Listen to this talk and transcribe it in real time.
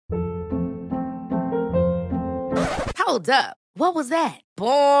Hold up. What was that?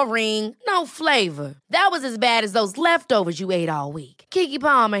 Boring. No flavor. That was as bad as those leftovers you ate all week. Keke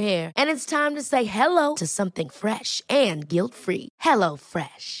Palmer here, and it's time to say hello to something fresh and guilt-free. Hello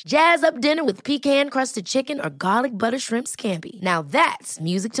Fresh. Jazz up dinner with pecan-crusted chicken or garlic butter shrimp scampi. Now that's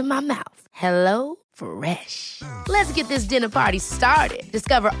music to my mouth. Hello Fresh. Let's get this dinner party started.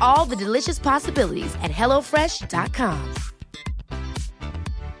 Discover all the delicious possibilities at hellofresh.com.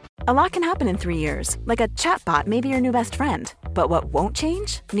 A lot can happen in 3 years, like a chatbot may be your new best friend. But what won't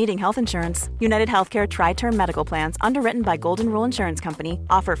change? Needing health insurance. United Healthcare Tri-Term Medical Plans, underwritten by Golden Rule Insurance Company,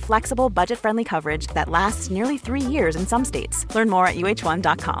 offer flexible, budget-friendly coverage that lasts nearly 3 years in some states. Learn more at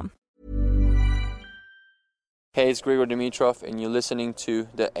uh1.com. Hey, it's Grigor Dimitrov, and you're listening to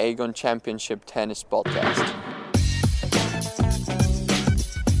the Aegon Championship Tennis Podcast.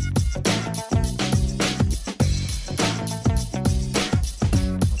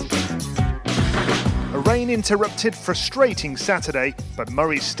 Rain-interrupted, frustrating Saturday, but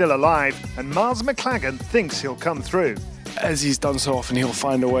Murray's still alive, and Miles McLagan thinks he'll come through. As he's done so often, he'll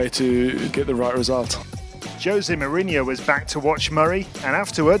find a way to get the right result. Jose Mourinho was back to watch Murray, and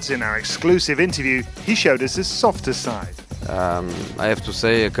afterwards, in our exclusive interview, he showed us his softer side. I have to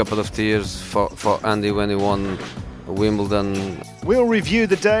say, a couple of tears for Andy when he won Wimbledon. We'll review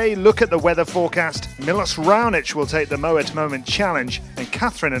the day, look at the weather forecast. Milos Raonic will take the Moet Moment Challenge, and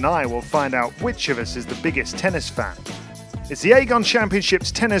Catherine and I will find out which of us is the biggest tennis fan. It's the Aegon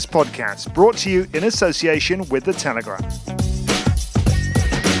Championships Tennis Podcast, brought to you in association with The Telegraph.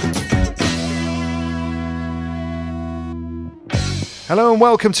 Hello and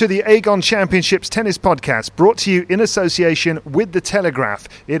welcome to the Aegon Championships Tennis Podcast, brought to you in association with The Telegraph.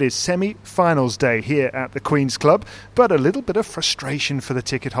 It is semi-finals day here at the Queen's Club, but a little bit of frustration for the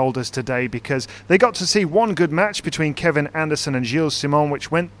ticket holders today because they got to see one good match between Kevin Anderson and Gilles Simon, which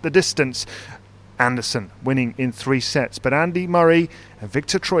went the distance. Anderson winning in 3 sets, but Andy Murray and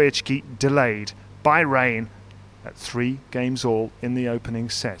Viktor Troicki delayed by rain at 3 games all in the opening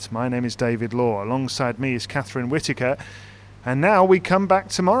set. My name is David Law. Alongside me is Catherine Whitaker. And now we come back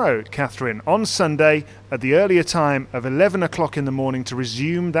tomorrow, Catherine, on Sunday at the earlier time of 11 o'clock in the morning to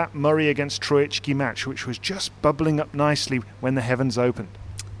resume that Murray against Troicki match, which was just bubbling up nicely when the heavens opened.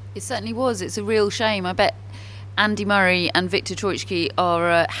 It certainly was. It's a real shame. I bet Andy Murray and Viktor Troicki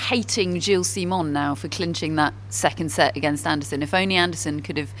are hating Gilles Simon now for clinching that second set against Anderson. If only Anderson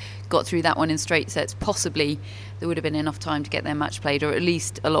could have got through that one in straight sets, possibly there would have been enough time to get their match played, or at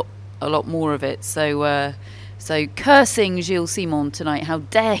least a lot more of it. So cursing Gilles Simon tonight, how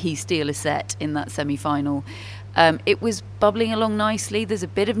dare he steal a set in that semi-final. It was bubbling along nicely. There's a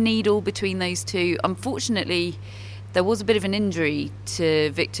bit of needle between those two. Unfortunately, there was a bit of an injury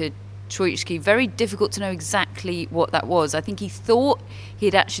to Viktor Troicki. Very difficult to know exactly what that was. I think he thought he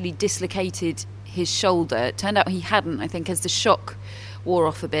had actually dislocated his shoulder. It turned out he hadn't. I think as the shock wore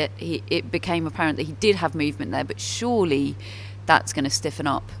off a bit, it became apparent that he did have movement there, but surely that's going to stiffen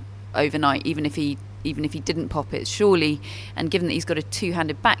up overnight, even if he didn't pop it, surely, and given that he's got a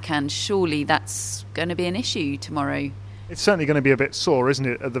two-handed backhand, surely that's going to be an issue tomorrow. It's certainly going to be a bit sore, isn't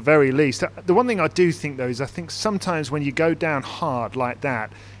it, at the very least. The one thing I do think, though, is I think sometimes when you go down hard like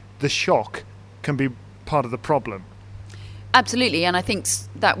that, the shock can be part of the problem. Absolutely, and I think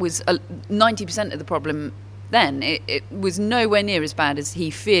that was 90% of the problem then. It was nowhere near as bad as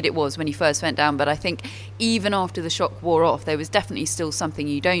he feared it was when he first went down, but I think even after the shock wore off, there was definitely still something.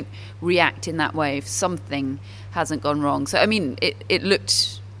 You don't react in that way if something hasn't gone wrong. So, I mean, it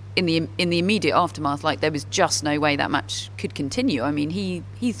looked in the immediate aftermath like there was just no way that match could continue. I mean,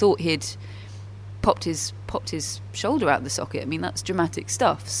 he thought he'd popped his shoulder out of the socket. I mean, that's dramatic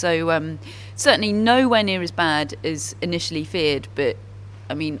stuff. So certainly nowhere near as bad as initially feared, but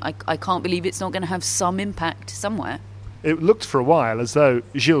I mean, I can't believe it's not going to have some impact somewhere. It looked for a while as though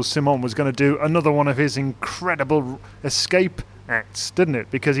Gilles Simon was going to do another one of his incredible escape acts, didn't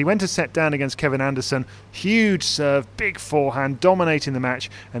it? Because he went a set down against Kevin Anderson, huge serve, big forehand, dominating the match,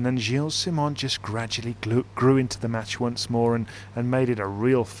 and then Gilles Simon just gradually grew into the match once more and made it a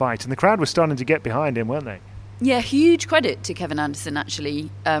real fight. And the crowd was starting to get behind him, weren't they? Yeah, huge credit to Kevin Anderson,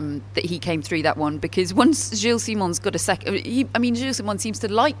 actually, that he came through that one, because once Gilles Simon's got a second... Gilles Simon seems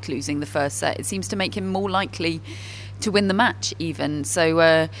to like losing the first set. It seems to make him more likely to win the match, even.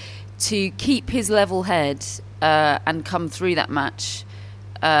 So to keep his level head and come through that match,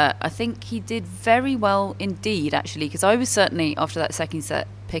 I think he did very well indeed, actually, because I was certainly, after that second set,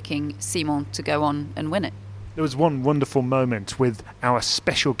 picking Simon to go on and win it. There was one wonderful moment with our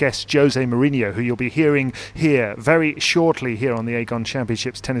special guest, Jose Mourinho, who you'll be hearing here very shortly here on the Aegon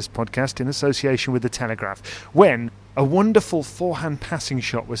Championships Tennis Podcast in association with The Telegraph, when a wonderful forehand passing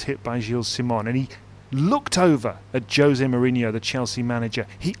shot was hit by Gilles Simon, and looked over at Jose Mourinho, the Chelsea manager.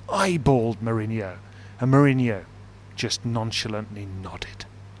 He eyeballed Mourinho, and Mourinho just nonchalantly nodded.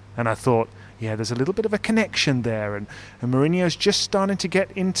 And I thought, yeah, there's a little bit of a connection there, and Mourinho's just starting to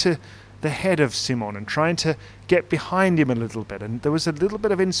get into the head of Simon and trying to get behind him a little bit, and there was a little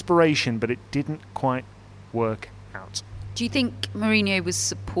bit of inspiration, but it didn't quite work out. Do you think Mourinho was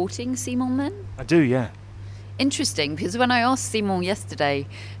supporting Simon then? I do, yeah. Interesting, because when I asked Simon yesterday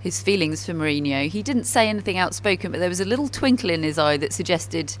his feelings for Mourinho, he didn't say anything outspoken, but there was a little twinkle in his eye that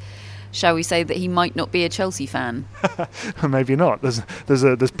suggested, shall we say, that he might not be a Chelsea fan. Maybe not.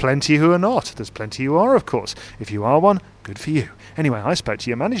 There's plenty who are not. There's plenty who are, of course. If you are one, good for you. Anyway, I spoke to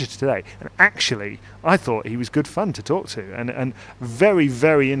your manager today, and actually, I thought he was good fun to talk to, and very,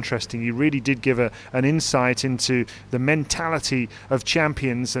 very interesting. You really did give an insight into the mentality of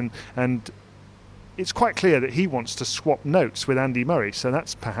champions, and it's quite clear that he wants to swap notes with Andy Murray, so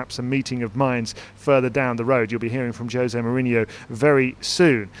that's perhaps a meeting of minds further down the road. You'll be hearing from Jose Mourinho very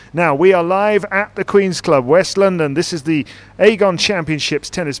soon. Now, we are live at the Queen's Club, West London. This is the Aegon Championships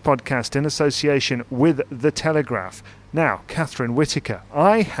tennis podcast in association with The Telegraph. Now, Catherine Whitaker,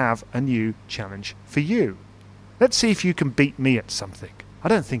 I have a new challenge for you. Let's see if you can beat me at something. I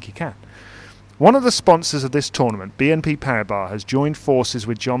don't think you can. One of the sponsors of this tournament, BNP Paribas, has joined forces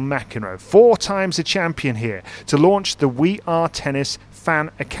with John McEnroe, 4 times a champion here, to launch the We Are Tennis Fan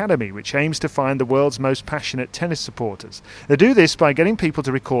Academy, which aims to find the world's most passionate tennis supporters. They do this by getting people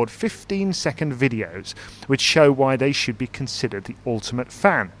to record 15-second videos which show why they should be considered the ultimate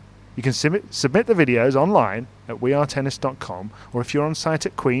fan. You can submit the videos online at wearetennis.com, or if you're on site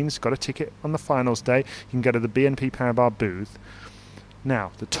at Queen's, got a ticket on the finals day, you can go to the BNP Paribas booth.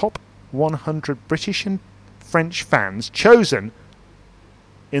 Now, the top 100 British and French fans chosen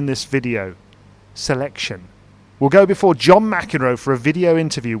in this video selection will go before John McEnroe for a video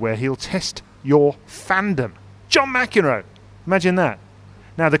interview where he'll test your fandom. John McEnroe! Imagine that.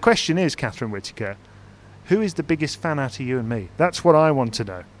 Now, the question is, Catherine Whitaker, who is the biggest fan out of you and me? That's what I want to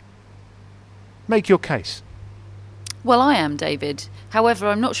know. Make your case. Well, I am, David. However,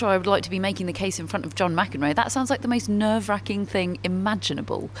 I'm not sure I would like to be making the case in front of John McEnroe. That sounds like the most nerve-wracking thing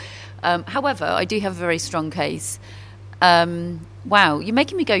imaginable. However, I do have a very strong case. Wow, you're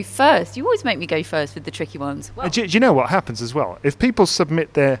making me go first. You always make me go first with the tricky ones. Well, do you know what happens as well? If people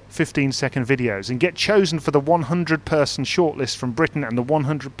submit their 15-second videos and get chosen for the 100-person shortlist from Britain and the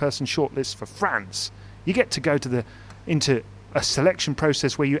 100-person shortlist for France, you get to go into a selection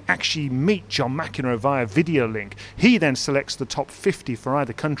process where you actually meet John McEnroe via video link. He then selects the top 50 for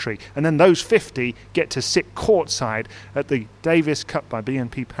either country, and then those 50 get to sit courtside at the Davis Cup by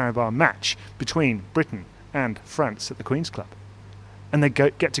BNP Paribas match between Britain and France at the Queen's Club. And they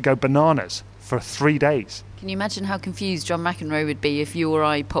get to go bananas for 3 days. Can you imagine how confused John McEnroe would be if you or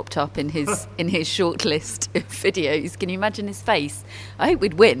I popped up in his short list of videos? Can you imagine his face? I hope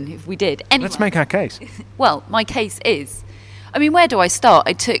we'd win if we did. Anyway, let's make our case. Well, my case is, I mean, where do I start?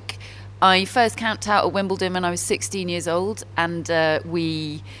 I first camped out at Wimbledon when I was 16 years old, and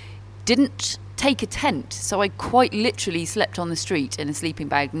we didn't take a tent, so I quite literally slept on the street in a sleeping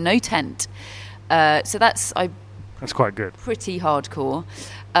bag, no tent. So that's quite good. Pretty hardcore.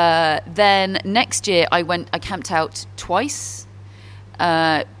 Then next year I camped out twice.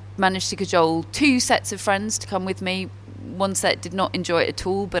 Managed to cajole 2 sets of friends to come with me. One set did not enjoy it at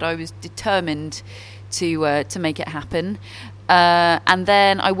all, but I was determined to make it happen. And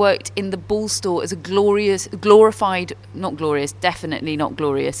then I worked in the ball store as a glorified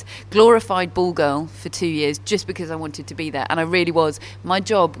ball girl for 2 years, just because I wanted to be there. And I really was. My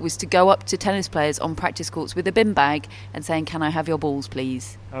job was to go up to tennis players on practice courts with a bin bag and saying, "Can I have your balls,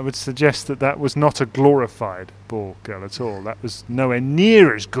 please?" I would suggest that was not a glorified ball girl at all. That was nowhere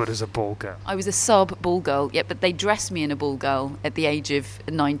near as good as a ball girl. I was a sub ball girl, yeah, but they dressed me in a ball girl at the age of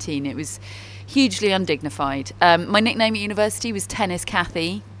 19. It was hugely undignified. My nickname at university was Tennis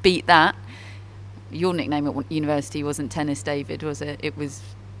Cathy. Beat that. Your nickname at university wasn't Tennis David, was it? It was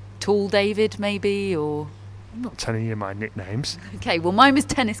Tall David, maybe, or... I'm not telling you my nicknames. Okay, well, mine was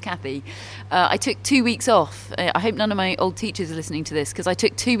Tennis Cathy. I took 2 weeks off. I hope none of my old teachers are listening to this, because I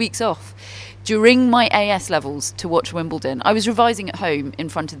took 2 weeks off during my AS levels to watch Wimbledon. I was revising at home in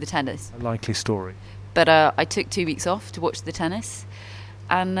front of the tennis. A likely story. But I took 2 weeks off to watch the tennis.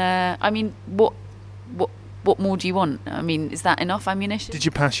 And, I mean, what more do you want? I mean, is that enough ammunition? Did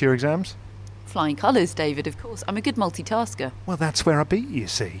you pass your exams? Flying colours, David, of course. I'm a good multitasker. Well, that's where I beat you,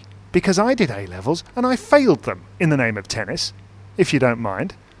 see. Because I did A-levels and I failed them in the name of tennis, if you don't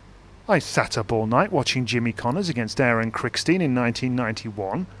mind. I sat up all night watching Jimmy Connors against Aaron Crickstein in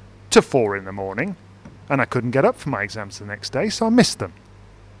 1991 to 4 in the morning, and I couldn't get up for my exams the next day, so I missed them.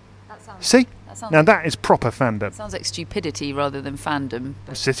 That Now that is proper fandom. Sounds like stupidity rather than fandom.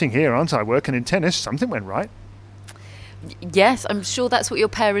 I'm sitting here, aren't I, working in tennis? Something went right. Yes, I'm sure that's what your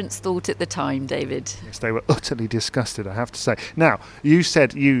parents thought at the time, David. Yes, they were utterly disgusted, I have to say. Now, you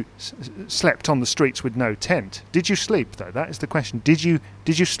said you slept on the streets with no tent. Did you sleep, though? That is the question. Did you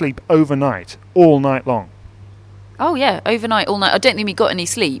sleep overnight, all night long? Oh, yeah, overnight, all night. I don't think we got any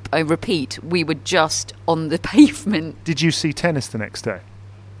sleep. I repeat, we were just on the pavement. Did you see tennis the next day?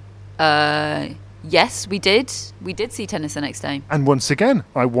 Yes, we did. We did see tennis the next day. And once again,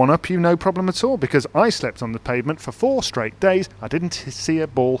 I one-up you, no problem at all, because I slept on the pavement for 4 straight days. I didn't see a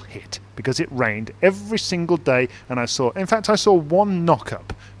ball hit because it rained every single day, and I saw one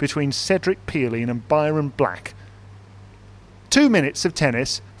knock-up between Cedric Pearlin and Byron Black. 2 minutes of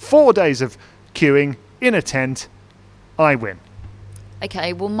tennis, 4 days of queuing in a tent. I win.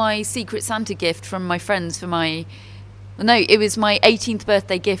 Okay, well, my Secret Santa gift from my friends for my... No, it was my 18th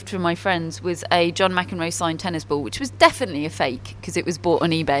birthday gift from my friends was a John McEnroe signed tennis ball, which was definitely a fake because it was bought on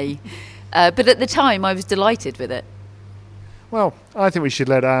eBay. But at the time, I was delighted with it. Well, I think we should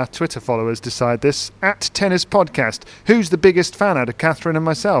let our Twitter followers decide this. @TennisPodcast. Who's the biggest fan out of Catherine and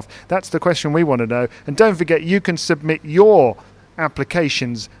myself? That's the question we want to know. And don't forget, you can submit your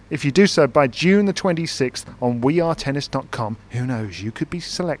applications if you do so by June the 26th on wearetennis.com. Who knows, you could be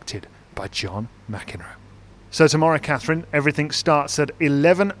selected by John McEnroe. So tomorrow, Catherine, everything starts at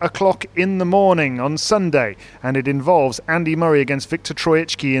 11 o'clock in the morning on Sunday, and it involves Andy Murray against Viktor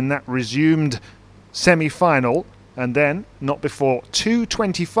Troicki in that resumed semi-final, and then, not before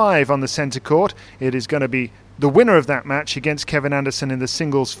 2:25 on the centre court, it is going to be the winner of that match against Kevin Anderson in the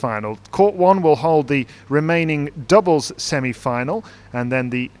singles final. Court 1 will hold the remaining doubles semi-final, and then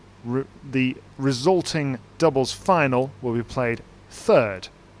the resulting doubles final will be played third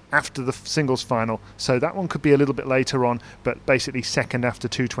after the singles final, so that one could be a little bit later on, but basically second after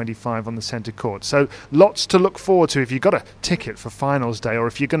 2:25 on the centre court. So lots to look forward to if you've got a ticket for finals day, or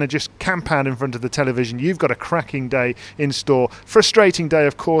if you're going to just camp out in front of the television. You've got a cracking day in store. Frustrating day,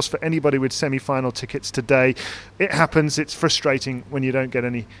 of course, for anybody with semi-final tickets today. It happens. It's frustrating when you don't get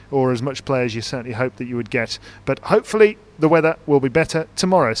any or as much play as you certainly hoped that you would get, but hopefully the weather will be better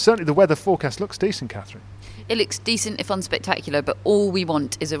tomorrow. Certainly the weather forecast looks decent, Catherine. It looks decent if unspectacular, but all we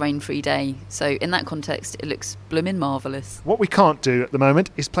want is a rain-free day. So in that context, it looks bloomin' marvellous. What we can't do at the moment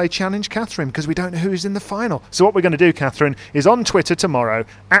is play Challenge Catherine because we don't know who's in the final. So what we're going to do, Catherine, is on Twitter tomorrow,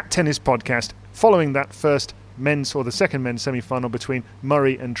 @TennisPodcast, following that first men's or the second men's semi-final between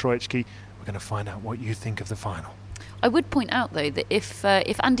Murray and Troicki, we're going to find out what you think of the final. I would point out, though, that if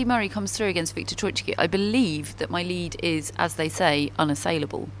Andy Murray comes through against Viktor Troicki, I believe that my lead is, as they say,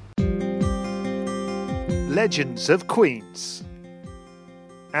 unassailable. Legends of Queens.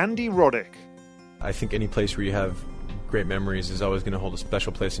 Andy Roddick. I think any place where you have great memories is always going to hold a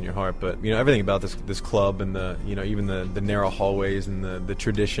special place in your heart. But everything about this club and the even the narrow hallways and the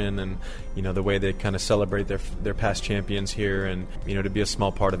tradition and the way they kind of celebrate their past champions here, and to be a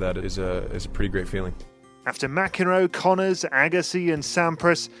small part of that is a pretty great feeling. After McEnroe, Connors, Agassi, and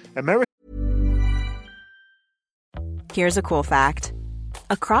Sampras, America. Here's a cool fact: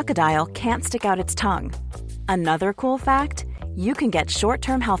 a crocodile can't stick out its tongue. Another cool fact: you can get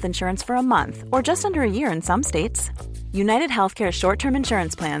short-term health insurance for a month or just under a year in some states. United Healthcare short-term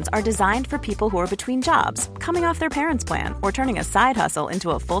insurance plans are designed for people who are between jobs, coming off their parents' plan, or turning a side hustle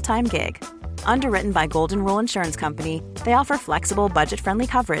into a full-time gig. Underwritten by Golden Rule Insurance Company, they offer flexible, budget-friendly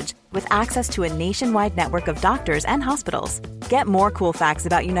coverage with access to a nationwide network of doctors and hospitals. Get more cool facts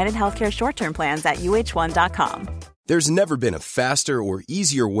about United Healthcare short-term plans at uh1.com. There's never been a faster or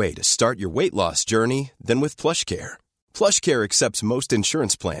easier way to start your weight loss journey than with PlushCare. PlushCare accepts most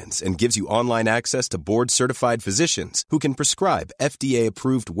insurance plans and gives you online access to board-certified physicians who can prescribe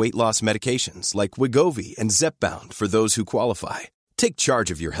FDA-approved weight loss medications like Wegovy and Zepbound for those who qualify. Take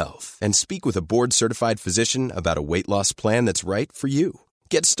charge of your health and speak with a board-certified physician about a weight loss plan that's right for you.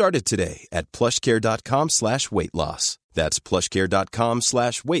 Get started today at plushcare.com/weight-loss. That's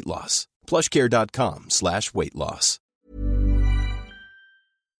plushcare.com/weight-loss. plushcare.com/weight-loss.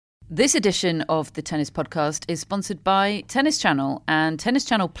 This edition of the Tennis Podcast is sponsored by Tennis Channel, and Tennis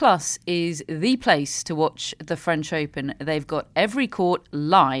Channel Plus is the place to watch the French Open. They've got every court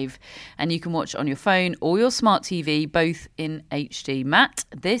live, and you can watch on your phone or your smart TV, both in HD. Matt,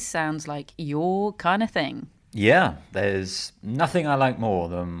 this sounds like your kind of thing. Yeah, there's nothing I like more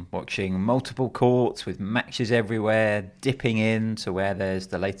than watching multiple courts with matches everywhere, dipping in to where there's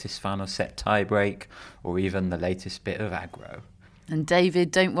the latest final set tiebreak or even the latest bit of aggro. And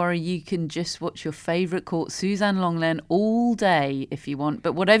David, don't worry, you can just watch your favourite court, Suzanne Lenglen, all day if you want.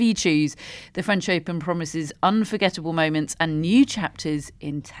 But whatever you choose, the French Open promises unforgettable moments and new chapters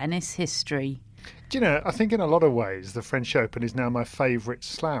in tennis history. Do you know, I think in a lot of ways the French Open is now my favourite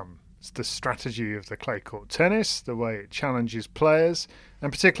slam. It's the strategy of the clay court tennis, the way it challenges players,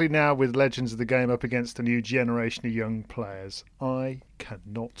 and particularly now with legends of the game up against a new generation of young players. I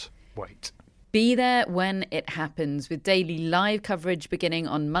cannot wait. Be there when it happens with daily live coverage beginning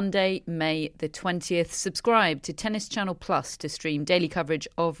on Monday, May the 20th. Subscribe to Tennis Channel Plus to stream daily coverage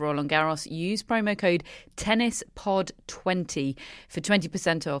of Roland Garros. Use promo code TennisPod20 for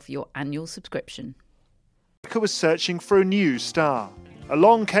 20% off your annual subscription. America was searching for a new star.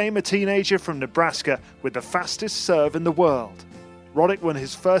 Along came a teenager from Nebraska with the fastest serve in the world. Roddick won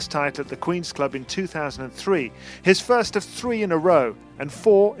his first title at the Queen's Club in 2003, his first of 3 in a row and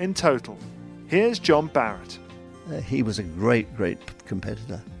 4 in total. Here's John Barrett. He was a great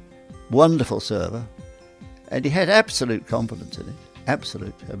competitor, wonderful server, and he had absolute confidence in it.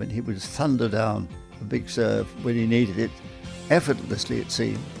 Absolute. I mean, he would thunder down a big serve when he needed it, effortlessly it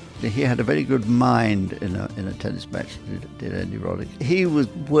seemed. He had a very good mind in a tennis match, did Andy Roddick. He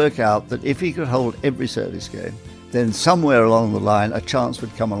would work out that if he could hold every service game, then somewhere along the line a chance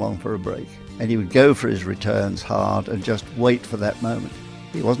would come along for a break. And he would go for his returns hard and just wait for that moment.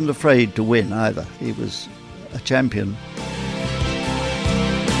 He wasn't afraid to win either. He was a champion.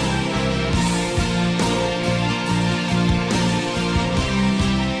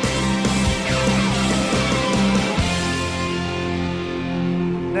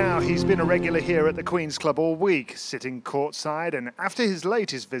 He's been a regular here at the Queen's Club all week, sitting courtside, and after his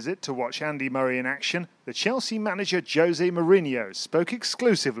latest visit to watch Andy Murray in action, the Chelsea manager Jose Mourinho spoke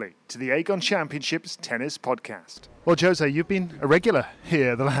exclusively to the Aegon Championship's tennis podcast. Well, Jose, you've been a regular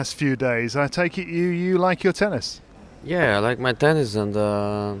here the last few days. I take it you like your tennis? Yeah, I like my tennis, and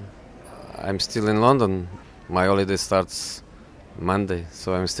I'm still in London. My holiday starts Monday,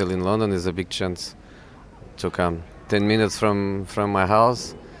 so I'm still in London. It's a big chance to come. 10 minutes from my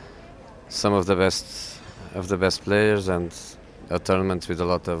house. Some of the best players, and a tournament with a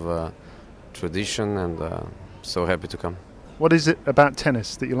lot of tradition, and so happy to come. What is it about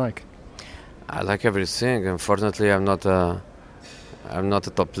tennis that you like? I like everything. Unfortunately, I'm not a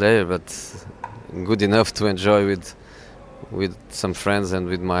top player, but good enough to enjoy with some friends and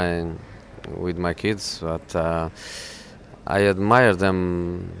with my kids. But I admire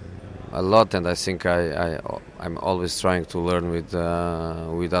them a lot, and I think I'm always trying to learn with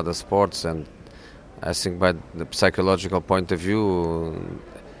other sports, and I think by the psychological point of view,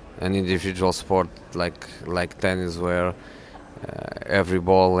 an individual sport like tennis, where every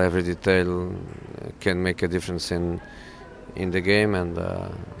ball, every detail can make a difference in the game, and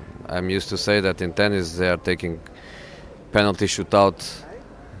I'm used to say that in tennis they are taking penalty shootout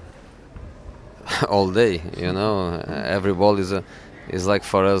all day. You know, every ball is like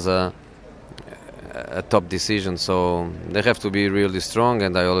for us a top decision, so they have to be really strong.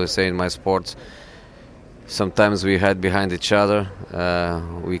 And I always say in my sport, sometimes we hide behind each other.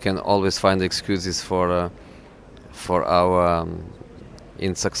 We can always find excuses for our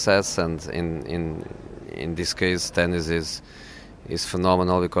insuccess, and in this case, tennis is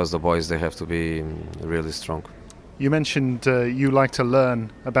phenomenal, because the boys, they have to be really strong. You mentioned you like to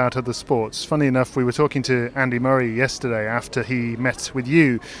learn about other sports. Funny enough, we were talking to Andy Murray yesterday after he met with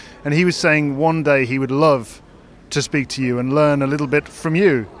you, and he was saying one day he would love to speak to you and learn a little bit from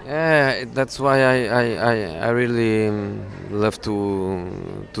you. Yeah, that's why I really love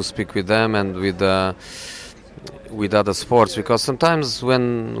to speak with them and with other sports, because sometimes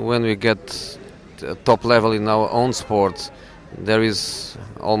when we get top level in our own sport, there is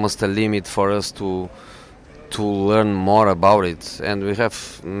almost a limit for us to learn more about it, and we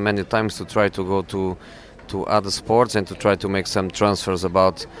have many times to try to go to other sports and to try to make some transfers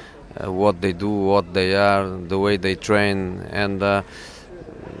about what they do, what they are, the way they train, and I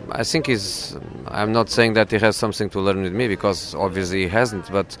think I'm not saying that he has something to learn with me, because obviously he hasn't,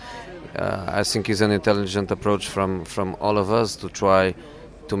 but I think it's an intelligent approach from all of us to try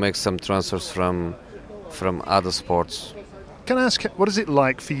to make some transfers from other sports. Can I ask, what is it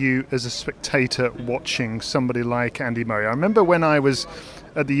like for you as a spectator watching somebody like Andy Murray? I remember when I was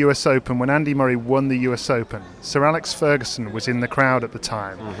at the US Open, when Andy Murray won the US Open, Sir Alex Ferguson was in the crowd at the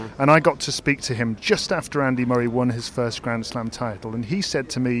time, and I got to speak to him just after Andy Murray won his first Grand Slam title, and he said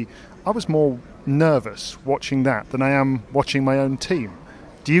to me, I was more nervous watching that than I am watching my own team.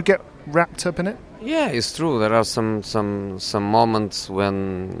 Do you get wrapped up in it? Yeah, it's true. There are some moments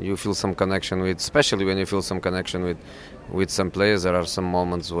when you feel some connection with, especially when you feel some connection with some players. There are some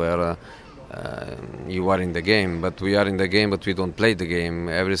moments where you are in the game. But we are in the game, but we don't play the game.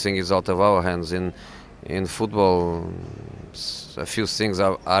 Everything is out of our hands. In football, a few things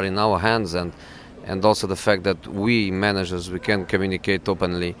are in our hands, and also the fact that we managers, we can communicate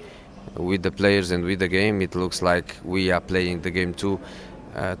openly with the players and with the game. It looks like we are playing the game too.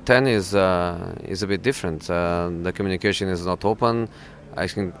 Tennis is a bit different. The communication is not open. I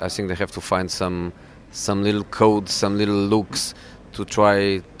think they have to find some little codes, some little looks to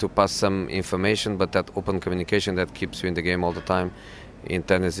try to pass some information. But that open communication that keeps you in the game all the time in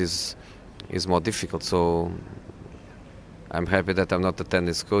tennis is more difficult. So I'm happy that I'm not a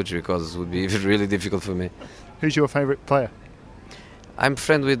tennis coach, because it would be really difficult for me. Who's your favourite player? I'm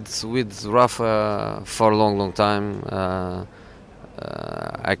friend with Rafa for a long time.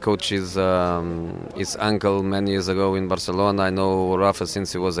 I coached his uncle many years ago in Barcelona. I know Rafa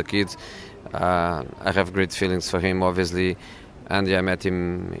since he was a kid. I have great feelings for him, obviously. Andy, I met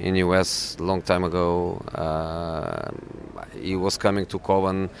him in US a long time ago. He was coming to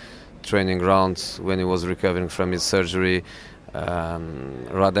Kovan training grounds when he was recovering from his surgery.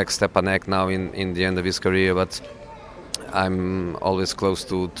 Radek Stepanek now in the end of his career, but I'm always close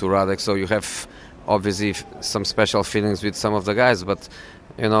to Radek, so you have obviously some special feelings with some of the guys, but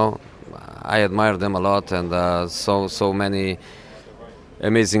I admire them a lot, and so many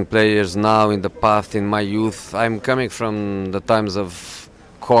amazing players now in the past, in my youth. I'm coming from the times of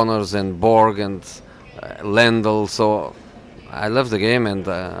Connors and Borg and Lendl, so I love the game, and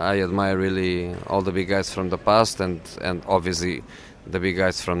I admire really all the big guys from the past, and obviously the big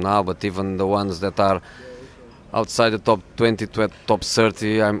guys from now, but even the ones that are outside the top 20 to top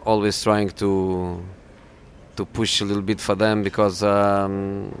 30, I'm always trying to push a little bit for them, because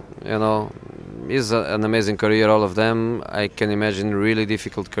it's an amazing career, all of them. I can imagine really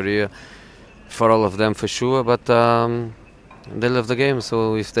difficult career for all of them for sure, but they love the game,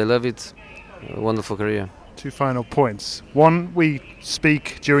 so if they love it, a wonderful career. 2 final points. One, we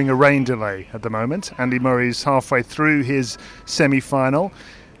speak during a rain delay at the moment. Andy Murray's halfway through his semi-final.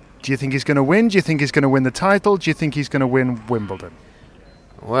 Do you think he's going to win? Do you think he's going to win the title? Do you think he's going to win Wimbledon?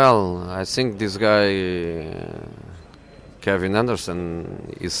 Well, I think this guy, Kevin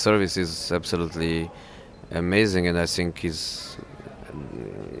Anderson, his service is absolutely amazing, and I think he's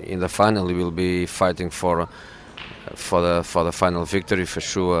in the final. He will be fighting for the final victory for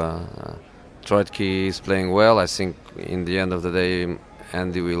sure. Troicki is playing well. I think in the end of the day,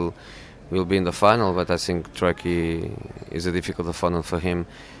 Andy will be in the final, but I think Troicki is a difficult opponent for him.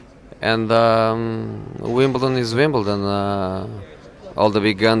 And Wimbledon is Wimbledon. All the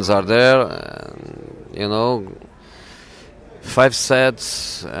big guns are there. 5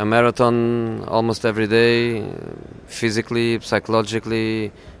 sets, a marathon almost every day. Physically,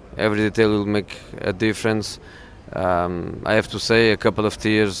 psychologically, every detail will make a difference. I have to say, a couple of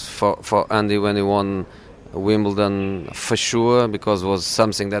tears for Andy when he won Wimbledon for sure, because it was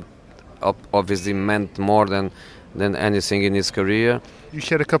something that obviously meant more than anything in his career. You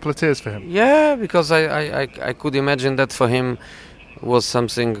shed a couple of tears for him? Yeah, because I could imagine that for him was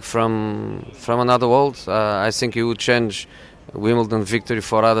something from another world. I think he would change Wimbledon victory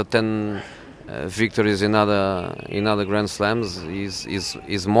for other 10 victories in other Grand Slams.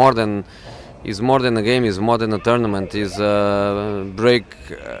 He's more than a game. He's more than a tournament. He's break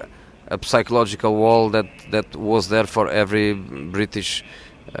a psychological wall that was there for every British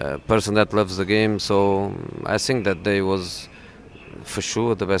person that loves the game. So I think that day was for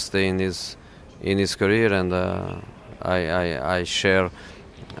sure the best day in his career, and I share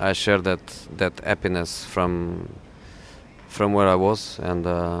that happiness from where I was, and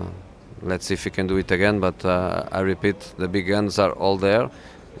let's see if we can do it again. But I repeat, the big guns are all there.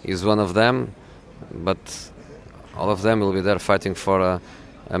 He's one of them, but all of them will be there fighting for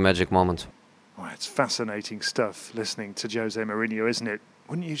a magic moment. Well, it's fascinating stuff listening to Jose Mourinho, isn't it?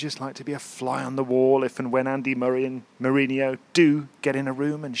 Wouldn't you just like to be a fly on the wall if and when Andy Murray and Mourinho do get in a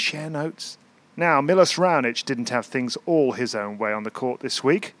room and share notes? Now, Milos Raonic didn't have things all his own way on the court this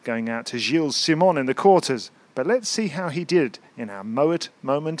week, going out to Gilles Simon in the quarters. But let's see how he did in our Moet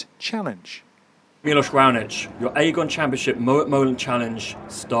Moment Challenge. Milos Raonic, your Aegon Championship Moet Moment Challenge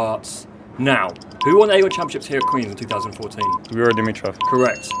starts now. Who won the Aegon Championships here at Queen's in 2014? Grigor Dimitrov.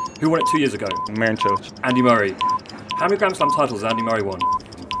 Correct. Who won it 2 years ago? Marin Cilic. Andy Murray. How many Grand Slam titles has Andy Murray won?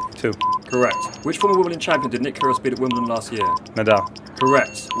 2. Correct. Which former Wimbledon champion did Nick Kyrgios beat at Wimbledon last year? Nadal.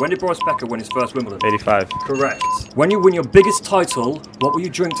 Correct. When did Boris Becker win his first Wimbledon? 85. Correct. When you win your biggest title, what will you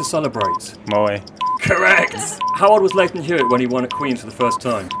drink to celebrate? Moet. Correct. How old was Leighton Hewitt when he won at Queen's for the first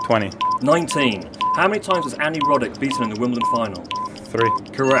time? 20. 19. How many times was Andy Roddick beaten in the Wimbledon final? 3.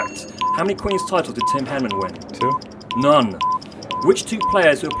 Correct. How many Queen's titles did Tim Henman win? 2. None. Which two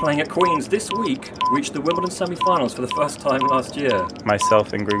players who are playing at Queen's this week reached the Wimbledon semi-finals for the first time last year?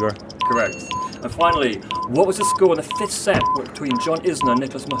 Myself and Grigor. Correct. And finally, what was the score in the fifth set between John Isner and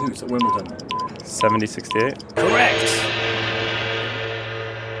Nicholas Mahut at Wimbledon? 70-68. Correct.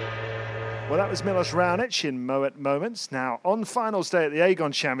 Well, that was Milos Raonic in Moet Moments. Now, on finals day at the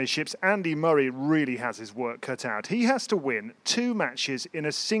Aegon Championships, Andy Murray really has his work cut out. He has to win 2 matches in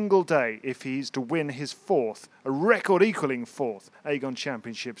a single day if he's to win his fourth, a record-equaling fourth, Aegon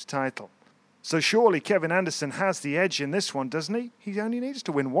Championships title. So surely Kevin Anderson has the edge in this one, doesn't he? He only needs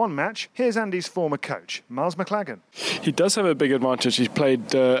to win 1 match. Here's Andy's former coach, Miles McLagan. He does have a big advantage. He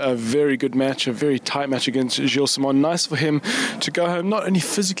played a very good match, a very tight match against Gilles Simon. Nice for him to go home not only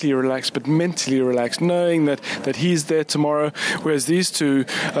physically relaxed, but mentally relaxed, knowing that he's there tomorrow. Whereas these two,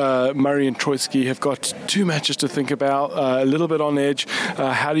 Murray and Troitsky, have got 2 matches to think about, a little bit on edge.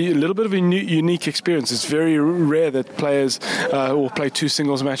 A little bit of a unique experience. It's very rare that players will play 2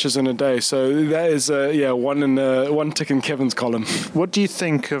 singles matches in a day. So that is, one tick in Kevin's column. What do you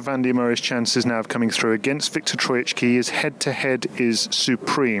think of Andy Murray's chances now of coming through against Viktor Troicki? His head-to-head is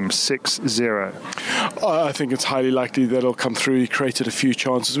supreme, 6-0. I think it's highly likely that he'll come through. He created a few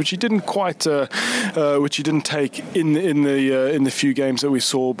chances, which he didn't take in the few games that we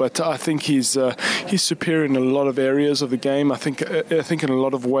saw. But I think he's superior in a lot of areas of the game. I think in a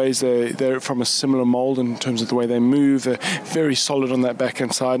lot of ways they're from a similar mould in terms of the way they move. They're very solid on that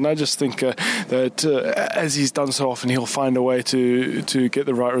backhand side, and I just think that as he's done so often, he'll find a way to get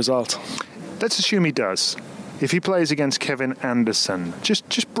the right result. Let's assume he does. If he plays against Kevin Anderson,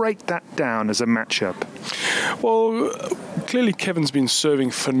 just break that down as a matchup. Well, clearly Kevin's been serving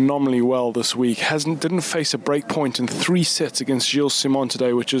phenomenally well this week. Didn't face a break point in 3 sets against Gilles Simon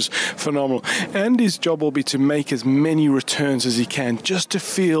today, which is phenomenal. Andy's job will be to make as many returns as he can, just to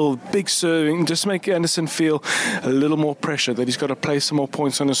feel big serving, just make Anderson feel a little more pressure, that he's got to play some more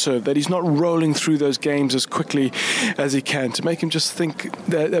points on his serve, that he's not rolling through those games as quickly as he can, to make him just think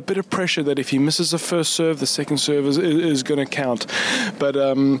that a bit of pressure that if he misses the first serve, the second serve is going to count. But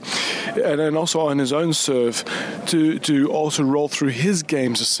and then also on his own serve, to also roll through his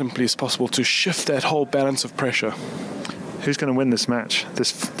games as simply as possible, to shift that whole balance of pressure. Who's going to win this match,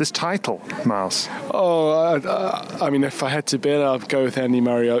 this title, Miles? I mean, if I had to bet, I'd go with Andy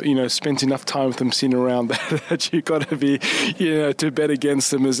Murray. Spent enough time with him, seen around that you've got to be, to bet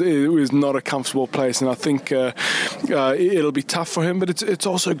against him is not a comfortable place. And I think it'll be tough for him, but it's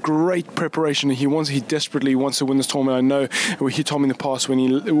also great preparation. He desperately wants to win this tournament. I know he told me in the past when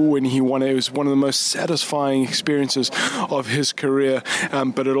he won it was one of the most satisfying experiences of his career.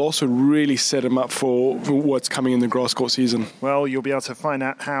 But it also really set him up for what's coming in the grass court season. Well, you'll be able to find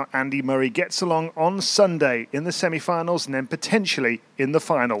out how Andy Murray gets along on Sunday in the semi-finals and then potentially in the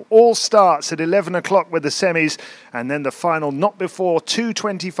final. All starts at 11 o'clock with the semis and then the final not before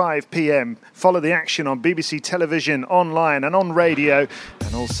 2:25 p.m. Follow the action on BBC television, online and on radio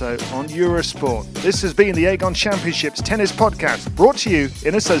and also on Eurosport. This has been the Aegon Championships Tennis Podcast, brought to you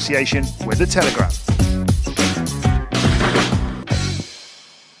in association with The Telegraph.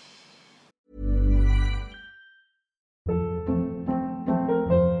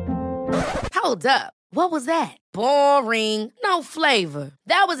 Hold up. What was that? Boring. No flavor.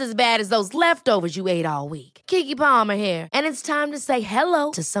 That was as bad as those leftovers you ate all week. Keke Palmer here, and it's time to say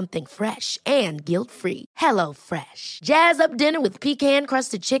hello to something fresh and guilt-free. Hello Fresh. Jazz up dinner with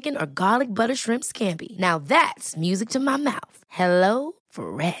pecan-crusted chicken or garlic butter shrimp scampi. Now that's music to my mouth. Hello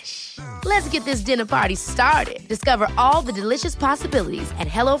Fresh. Let's get this dinner party started. Discover all the delicious possibilities at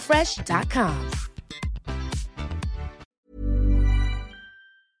HelloFresh.com.